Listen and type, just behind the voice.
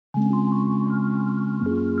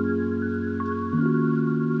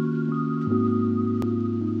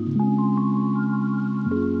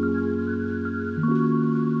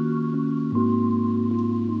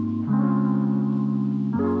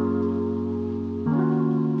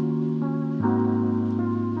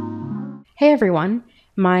Hey everyone,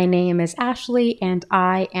 my name is Ashley and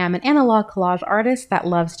I am an analog collage artist that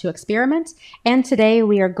loves to experiment, and today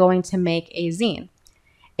we are going to make a zine.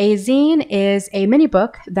 A zine is a mini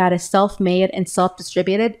book that is self-made and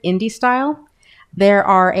self-distributed indie style. There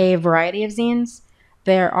are a variety of zines.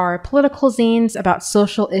 There are political zines about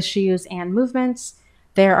social issues and movements.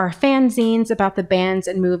 There are fan zines about the bands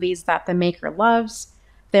and movies that the maker loves.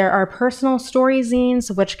 There are personal story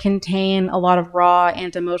zines, which contain a lot of raw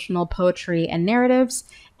and emotional poetry and narratives.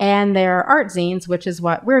 And there are art zines, which is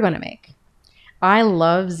what we're going to make. I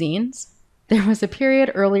love zines. There was a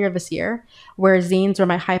period earlier this year where zines were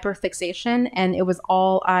my hyperfixation and it was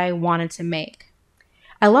all I wanted to make.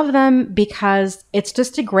 I love them because it's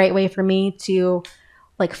just a great way for me to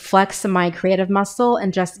flex my creative muscle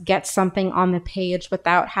and just get something on the page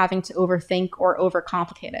without having to overthink or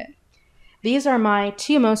overcomplicate it. These are my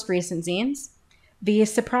two most recent zines. The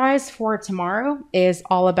surprise for tomorrow is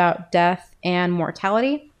all about death and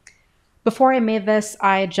mortality. Before I made this,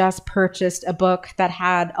 I just purchased a book that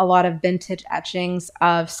had a lot of vintage etchings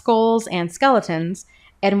of skulls and skeletons.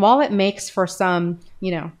 And while it makes for some,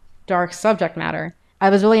 dark subject matter, I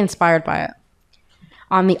was really inspired by it.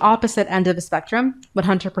 On the opposite end of the spectrum,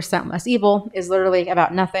 100% Less Evil is literally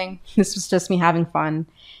about nothing. This was just me having fun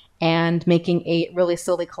and making 8 really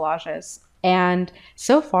silly collages. And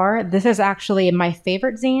so far, this is actually my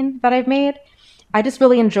favorite zine that I've made. I just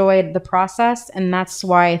really enjoyed the process, and that's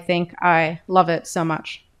why I think I love it so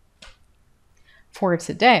much. For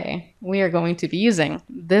today, we are going to be using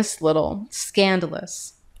this little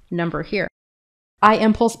scandalous number here. I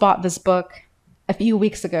impulse bought this book a few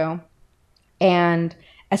weeks ago, and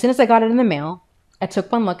as soon as I got it in the mail, I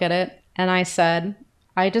took one look at it, and I said,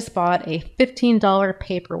 I just bought a $15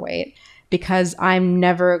 paperweight because I'm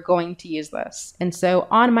never going to use this. And so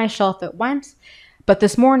on my shelf it went. But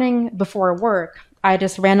this morning before work, I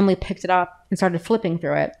just randomly picked it up and started flipping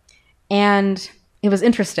through it. And it was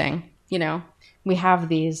interesting. We have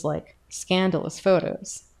these scandalous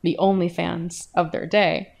photos, the OnlyFans of their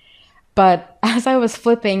day. But as I was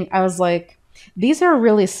flipping, I was like, these are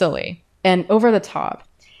really silly and over the top.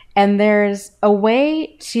 And there's a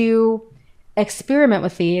way to experiment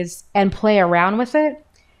with these and play around with it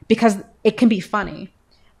because it can be funny.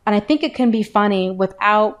 And I think it can be funny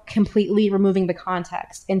without completely removing the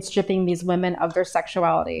context and stripping these women of their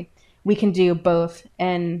sexuality. We can do both,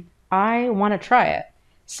 and I want to try it.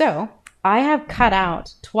 So I have cut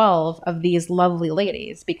out 12 of these lovely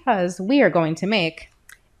ladies because we are going to make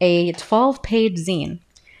a 12-page zine.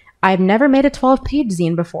 I've never made a 12-page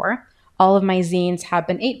zine before. All of my zines have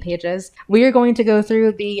been 8 pages. We are going to go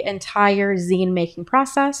through the entire zine making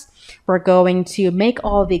process. We're going to make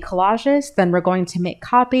all the collages, then we're going to make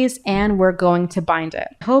copies, and we're going to bind it.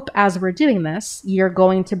 I hope as we're doing this, you're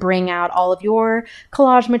going to bring out all of your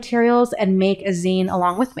collage materials and make a zine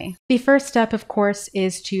along with me. The first step, of course,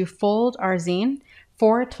 is to fold our zine.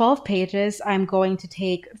 For 12 pages, I'm going to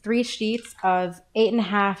take 3 sheets of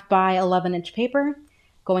 8.5 by 11-inch paper,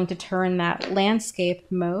 going to turn that landscape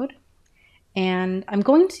mode. And I'm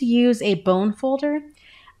going to use a bone folder.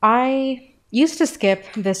 I used to skip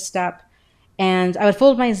this step and I would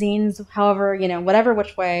fold my zines however, whatever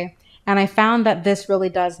which way. And I found that this really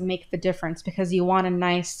does make the difference because you want a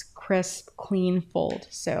nice, crisp, clean fold.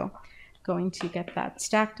 So going to get that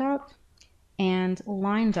stacked up and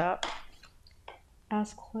lined up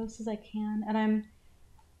as close as I can. And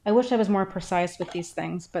I wish I was more precise with these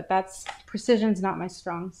things, but precision's not my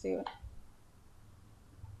strong suit.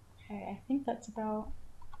 Okay, I think that's about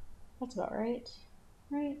right.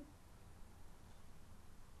 Right.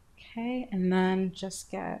 Okay, and then just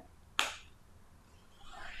get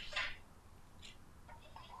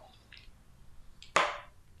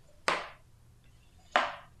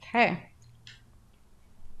okay. I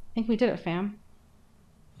think we did it, fam.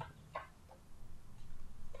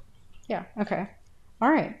 Yeah, okay. All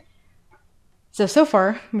right. So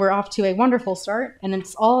far, we're off to a wonderful start, and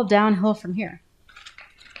it's all downhill from here.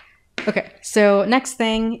 Okay, so next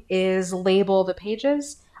thing is label the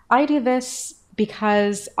pages. I do this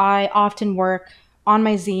because I often work on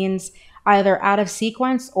my zines either out of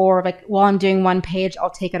sequence or while I'm doing one page, I'll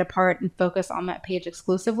take it apart and focus on that page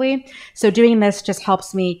exclusively. So doing this just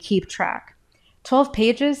helps me keep track. 12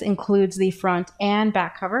 pages includes the front and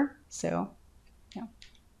back cover. So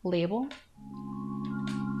label,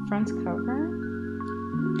 front cover.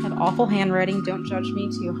 I have awful handwriting, don't judge me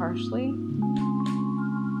too harshly.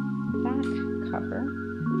 Back cover.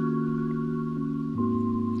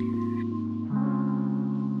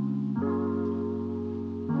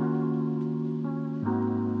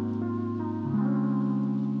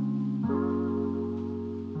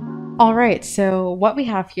 All right, so what we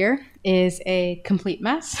have here is a complete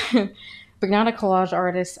mess, but you're not a collage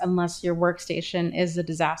artist unless your workstation is a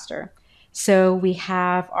disaster. So we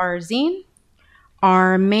have our zine,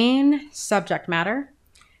 our main subject matter.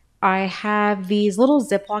 I have these little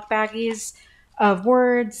Ziploc baggies of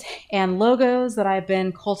words and logos that I've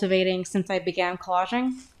been cultivating since I began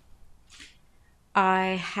collaging.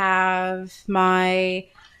 I have my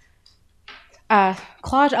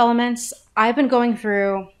collage elements I've been going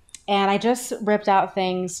through, and I just ripped out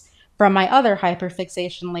things from my other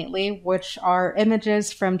hyperfixation lately, which are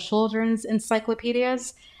images from children's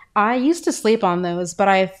encyclopedias. I used to sleep on those, but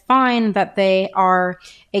I find that they are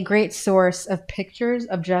a great source of pictures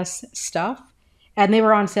of just stuff. And they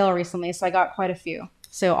were on sale recently, so I got quite a few.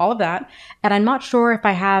 So, all of that. And I'm not sure if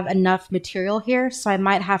I have enough material here, so I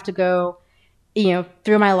might have to go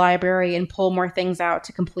through my library and pull more things out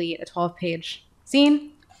to complete a 12-page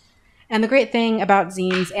zine. And the great thing about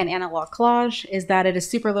zines and analog collage is that it is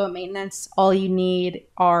super low maintenance. All you need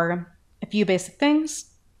are a few basic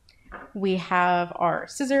things. We have our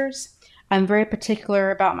scissors. I'm very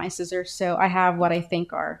particular about my scissors, so I have what I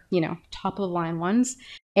think are, top of the line ones.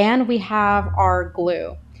 And we have our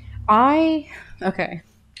glue. Okay.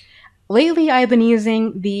 Lately, I've been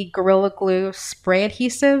using the Gorilla Glue spray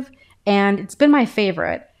adhesive, and it's been my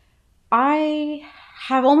favorite. I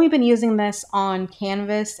have only been using this on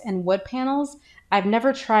canvas and wood panels. I've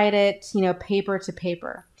never tried it, paper to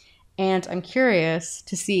paper. And I'm curious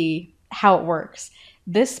to see how it works.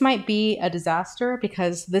 This might be a disaster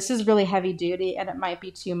because this is really heavy duty and it might be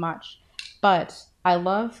too much. But I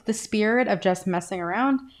love the spirit of just messing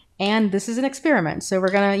around, and this is an experiment. So we're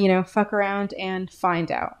going to, fuck around and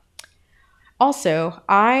find out. Also,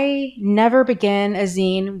 I never begin a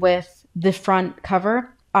zine with the front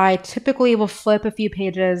cover. I typically will flip a few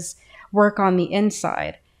pages, work on the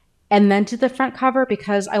inside, and then to the front cover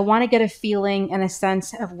because I want to get a feeling and a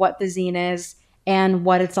sense of what the zine is and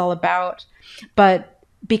what it's all about. But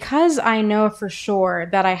because I know for sure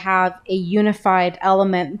that I have a unified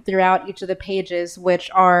element throughout each of the pages, which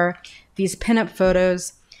are these pinup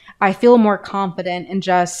photos, I feel more confident in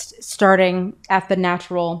just starting at the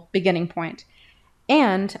natural beginning point.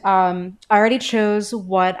 And I already chose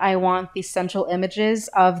what I want the central images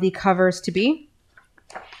of the covers to be.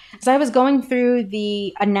 As I was going through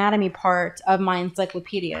the anatomy part of my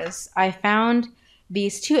encyclopedias, I found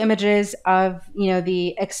these two images of,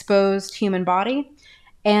 the exposed human body.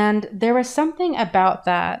 And there was something about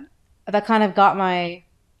that kind of got my,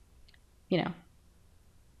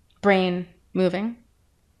 brain moving,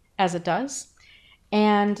 as it does.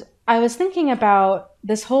 And I was thinking about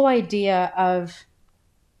this whole idea of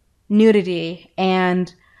nudity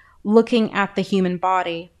and looking at the human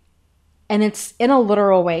body. And it's in a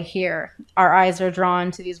literal way here. Our eyes are drawn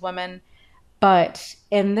to these women. But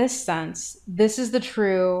in this sense, this is the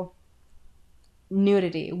true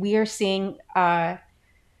nudity. We are seeing, I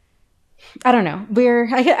don't know,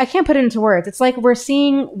 I can't put it into words. It's like we're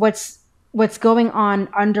seeing what's going on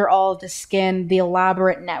under all of the skin, the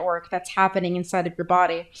elaborate network that's happening inside of your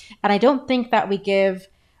body. And I don't think that we give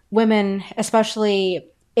women, especially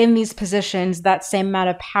in these positions, that same amount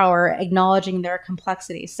of power, acknowledging their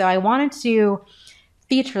complexity. So I wanted to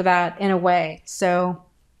feature that in a way. So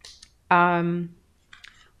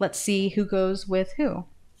let's see who goes with who.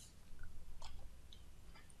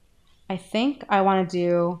 I think I want to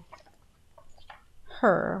do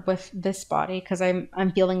her with this body because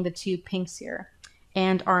I'm feeling the two pinks here,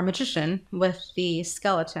 and our magician with the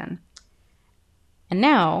skeleton. And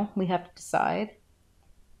now we have to decide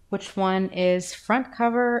which one is front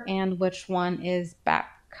cover and which one is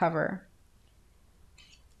back cover.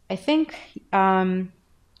 I think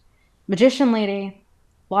magician lady,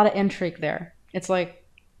 a lot of intrigue there. It's like,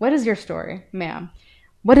 what is your story, ma'am?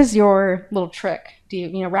 What is your little trick? Do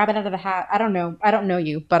you, rabbit out of the hat? I don't know. I don't know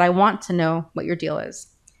you, but I want to know what your deal is.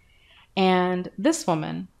 And this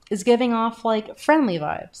woman is giving off like friendly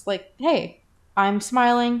vibes. Like, hey, I'm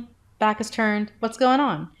smiling, back is turned. What's going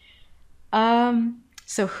on?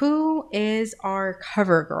 So who is our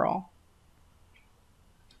cover girl?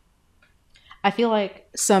 I feel like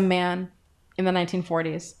some man in the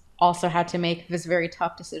 1940s also had to make this very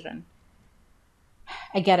tough decision.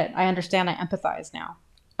 I get it. I understand. I empathize now.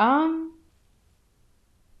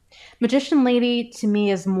 Magician lady to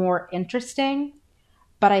me is more interesting,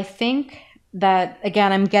 but I think that,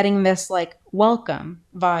 again, I'm getting this like welcome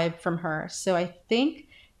vibe from her. So I think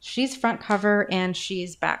she's front cover and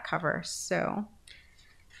she's back cover. So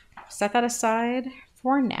set that aside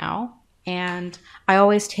for now. And I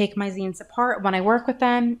always take my zines apart when I work with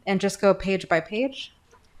them and just go page by page.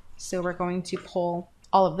 So we're going to pull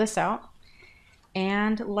all of this out.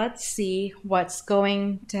 And let's see what's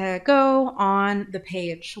going to go on the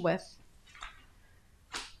page with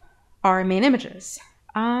our main images.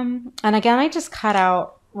 And again, I just cut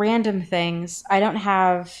out random things. I don't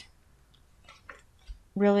have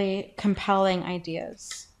really compelling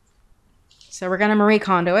ideas. So we're gonna Marie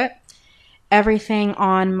Kondo it. Everything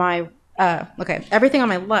on my everything on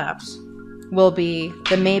my left will be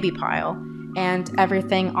the maybe pile, and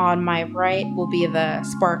everything on my right will be the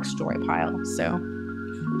spark story pile. So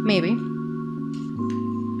maybe.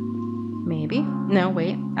 No,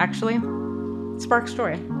 wait. Actually, spark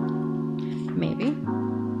story. Maybe.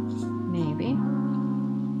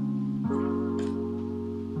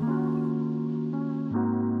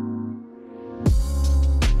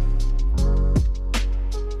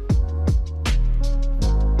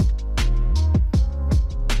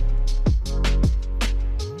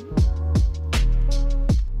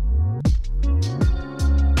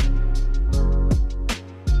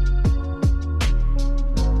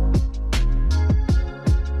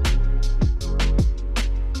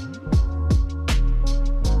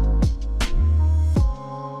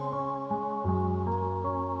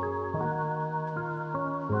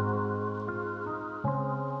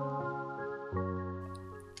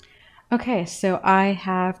 Okay, so I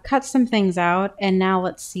have cut some things out, and now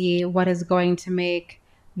let's see what is going to make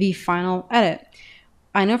the final edit.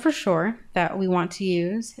 I know for sure that we want to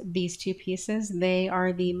use these two pieces. They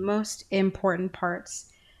are the most important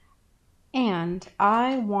parts. And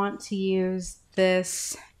I want to use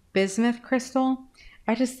this bismuth crystal.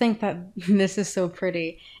 I just think that this is so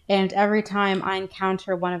pretty. And every time I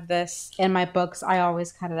encounter one of this in my books, I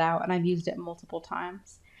always cut it out, and I've used it multiple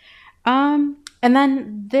times. And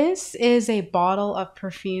then this is a bottle of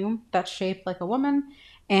perfume that's shaped like a woman,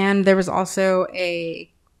 and there was also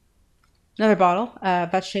another bottle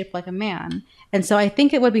that's shaped like a man. And so I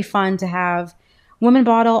think it would be fun to have woman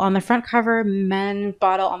bottle on the front cover, men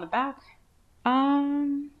bottle on the back.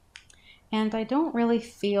 And I don't really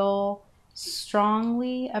feel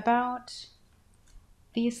strongly about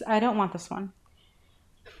these. I don't want this one.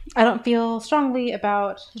 I don't feel strongly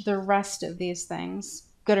about the rest of these things,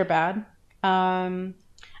 good or bad. Um,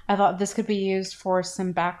 I thought this could be used for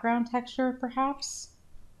some background texture, perhaps.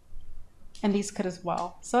 And these could as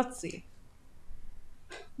well. So let's see.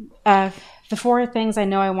 The four things I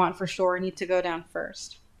know I want for sure need to go down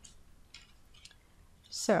first.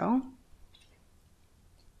 So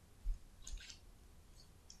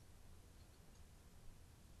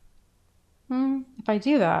if I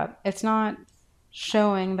do that, it's not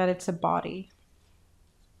showing that it's a body.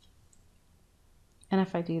 And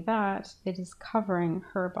if I do that, it is covering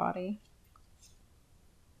her body.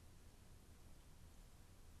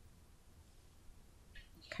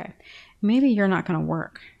 Okay, maybe you're not going to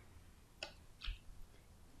work.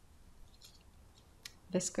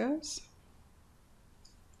 This goes.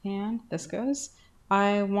 And this goes.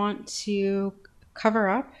 I want to cover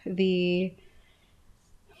up the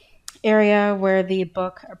area where the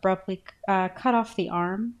book abruptly cut off the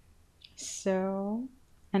arm. So,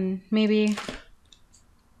 and maybe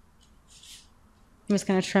I'm just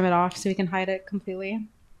going to trim it off so we can hide it completely.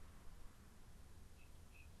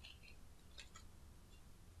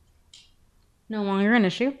 No longer an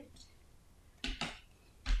issue.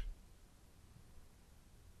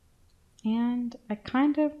 And I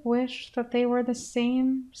kind of wish that they were the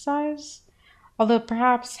same size. Although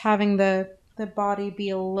perhaps having the body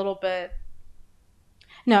be a little bit...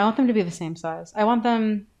 No, I want them to be the same size. I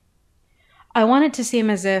want it to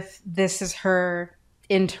seem as if this is her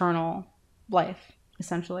internal life,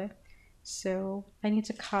 essentially. So I need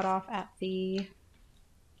to cut off at the...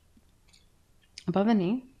 above the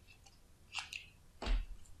knee.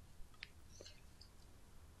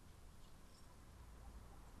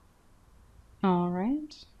 All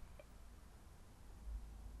right.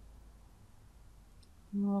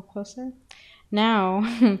 A little closer. Now,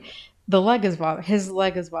 his leg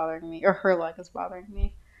is bothering me, or her leg is bothering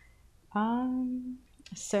me.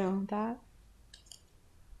 So that.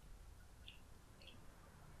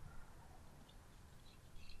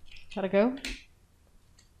 Gotta go.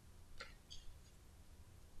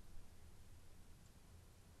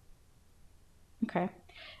 Okay.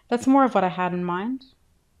 That's more of what I had in mind.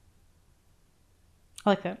 I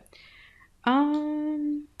like that.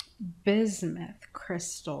 Bismuth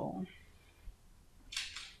crystal.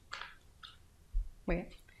 Wait.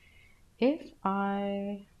 If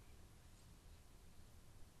I...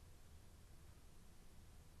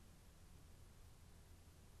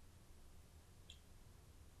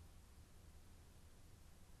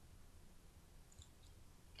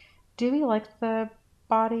 Do we like the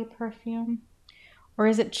body perfume? Or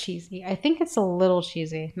is it cheesy? I think it's a little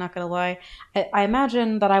cheesy, not gonna lie. I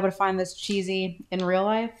imagine that I would find this cheesy in real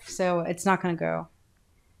life, so it's not gonna go.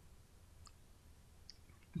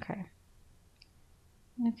 Okay.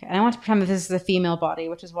 Okay. And I want to pretend that this is a female body,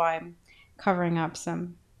 which is why I'm covering up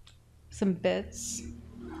some bits.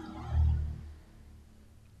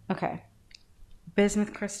 Okay.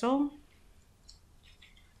 Bismuth crystal.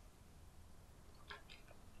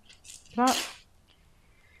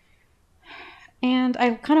 And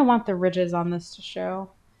I kind of want the ridges on this to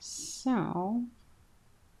show. So I'm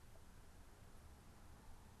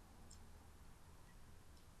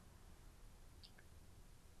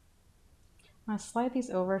going to slide these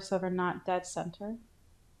over so they're not dead center.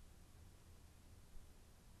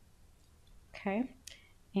 Okay.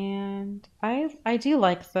 And I do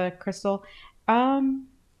like the crystal. I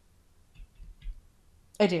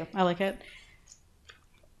do. I like it.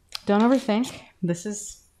 Don't overthink. This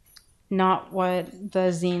is not what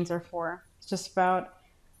the zines are for. It's just about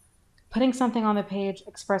putting something on the page,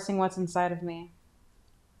 expressing what's inside of me.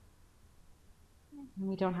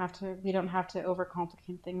 We don't have to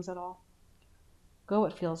overcomplicate things at all. Go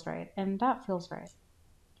what feels right, and that feels right.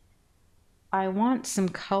 I want some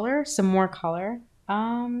color, some more color.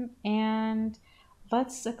 And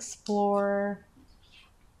let's explore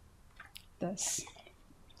this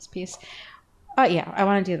piece. Yeah, I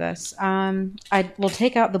want to do this. I will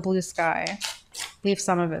take out the blue sky, leave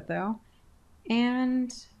some of it though.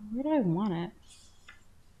 And where do I want it?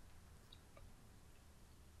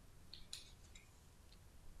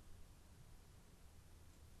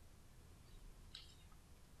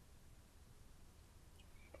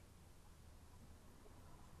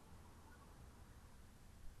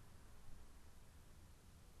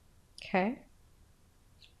 Okay.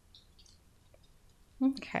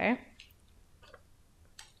 Okay.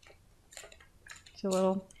 It's a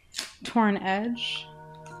little torn edge.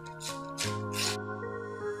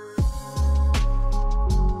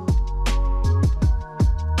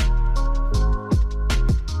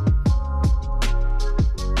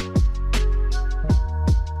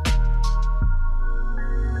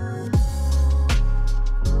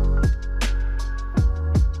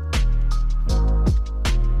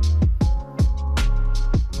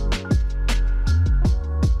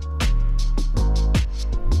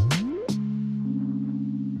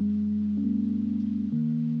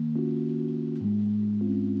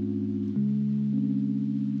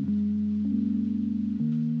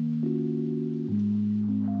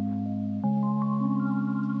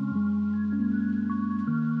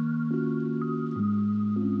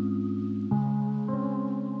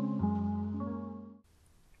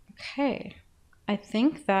 Okay, I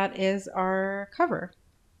think that is our cover.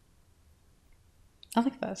 I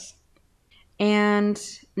like this. And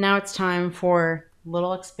now it's time for a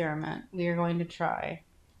little experiment. We are going to try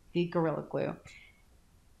the Gorilla Glue.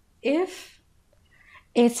 If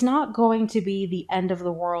it's not going to be the end of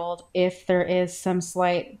the world if there is some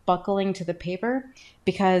slight buckling to the paper,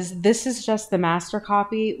 because this is just the master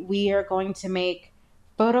copy. We are going to make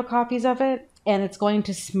photocopies of it, and it's going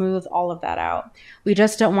to smooth all of that out. We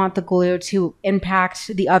just don't want the glue to impact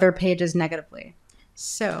the other pages negatively.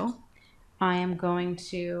 So I am going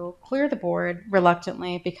to clear the board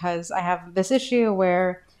reluctantly because I have this issue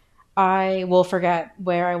where I will forget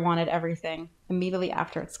where I wanted everything immediately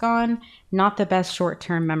after it's gone. Not the best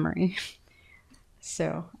short-term memory.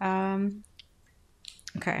 So,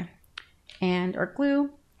 okay. And our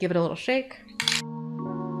glue, give it a little shake.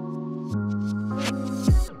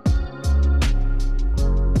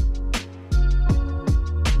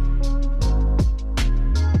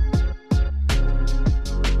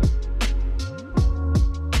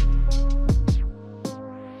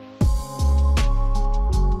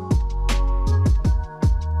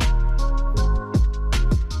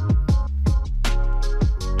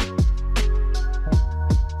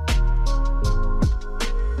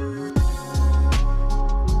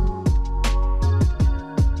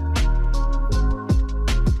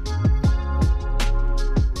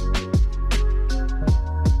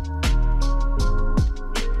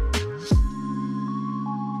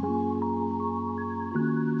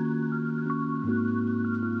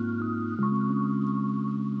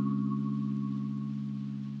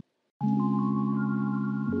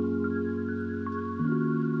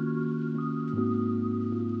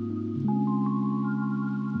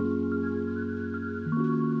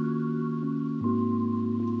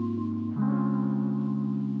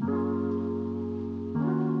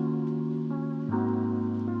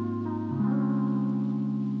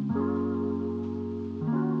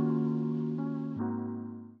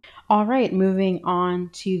 All right, moving on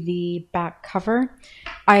to the back cover.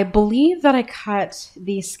 I believe that I cut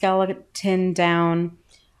the skeleton down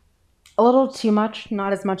a little too much,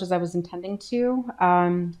 not as much as I was intending to.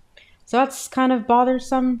 So that's kind of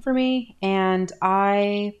bothersome for me. And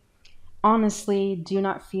I honestly do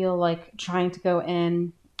not feel like trying to go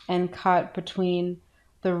in and cut between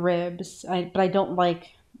the ribs. But I don't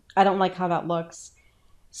like how that looks.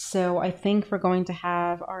 So I think we're going to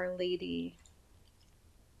have Our Lady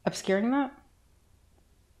obscuring that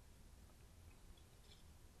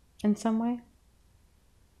in some way.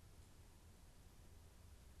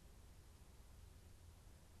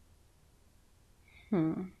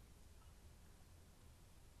 Hmm.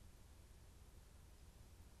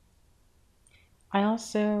 I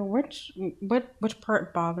also which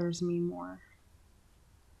part bothers me more?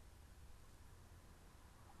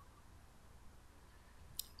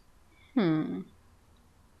 Hmm.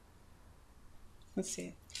 Let's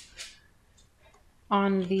see.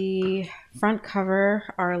 On the front cover,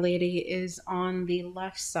 Our Lady is on the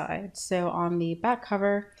left side. So on the back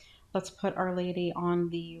cover, let's put Our Lady on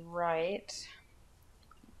the right.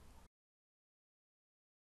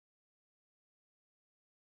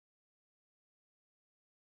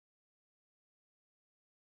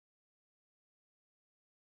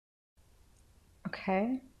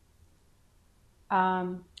 Okay.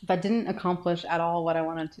 That didn't accomplish at all what I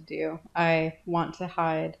wanted to do. I want to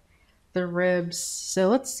hide the ribs. So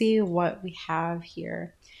let's see what we have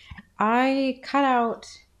here. I cut out,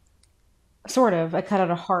 I cut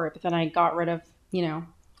out a heart, but then I got rid of, you know,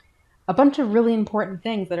 a bunch of really important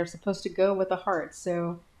things that are supposed to go with a heart.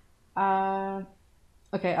 So, uh,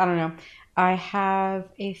 okay, I don't know. I have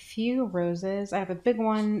a few roses. I have a big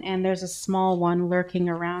one, and there's a small one lurking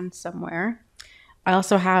around somewhere. I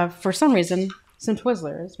also have, for some reason, some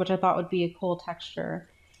Twizzlers, which I thought would be a cool texture.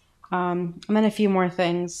 And then a few more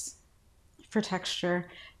things for texture.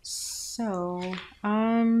 So,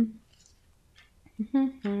 the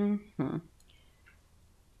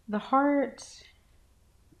heart,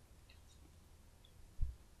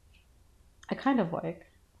 I kind of like,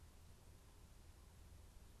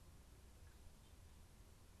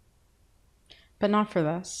 but not for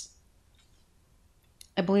this.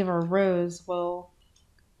 I believe our rose will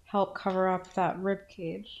help cover up that rib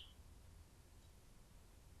cage.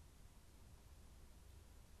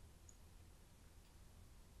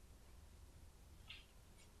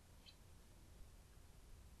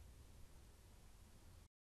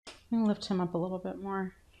 Let me lift him up a little bit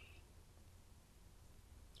more.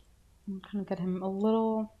 I'm kind of get him a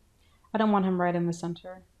little. I don't want him right in the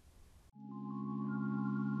center.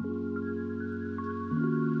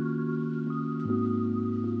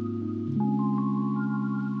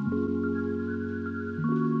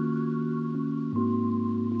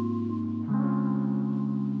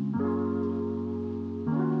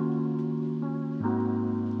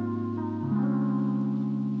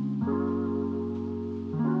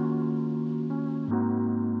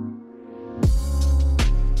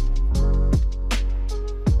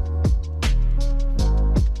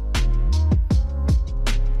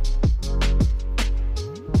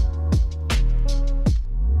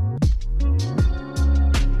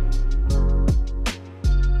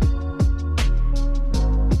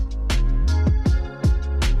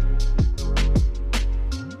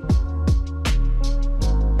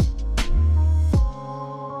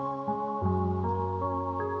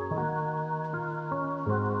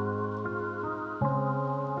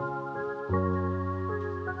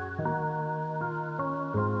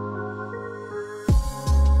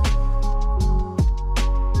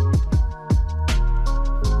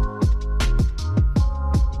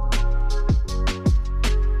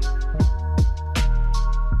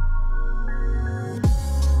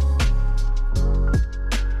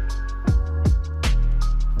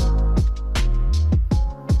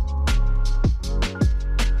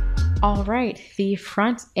 All right, the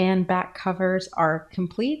front and back covers are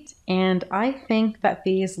complete, and I think that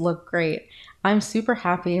these look great. I'm super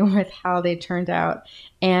happy with how they turned out,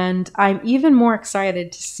 and I'm even more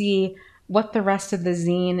excited to see what the rest of the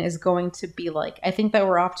zine is going to be like. I think that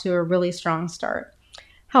we're off to a really strong start.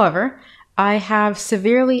 However, I have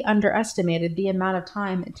severely underestimated the amount of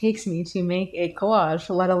time it takes me to make a collage,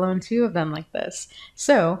 let alone two of them like this.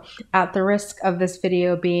 So, at the risk of this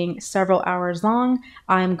video being several hours long,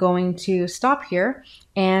 I'm going to stop here,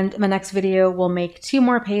 and the next video will make two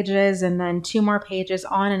more pages and then two more pages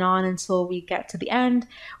on and on until we get to the end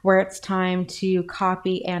where it's time to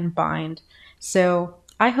copy and bind. So,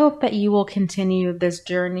 I hope that you will continue this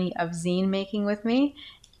journey of zine making with me.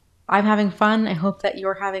 I'm having fun. I hope that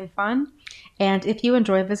you're having fun. And if you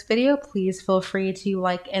enjoyed this video, please feel free to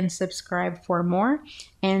like and subscribe for more.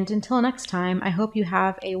 And until next time, I hope you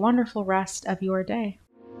have a wonderful rest of your day.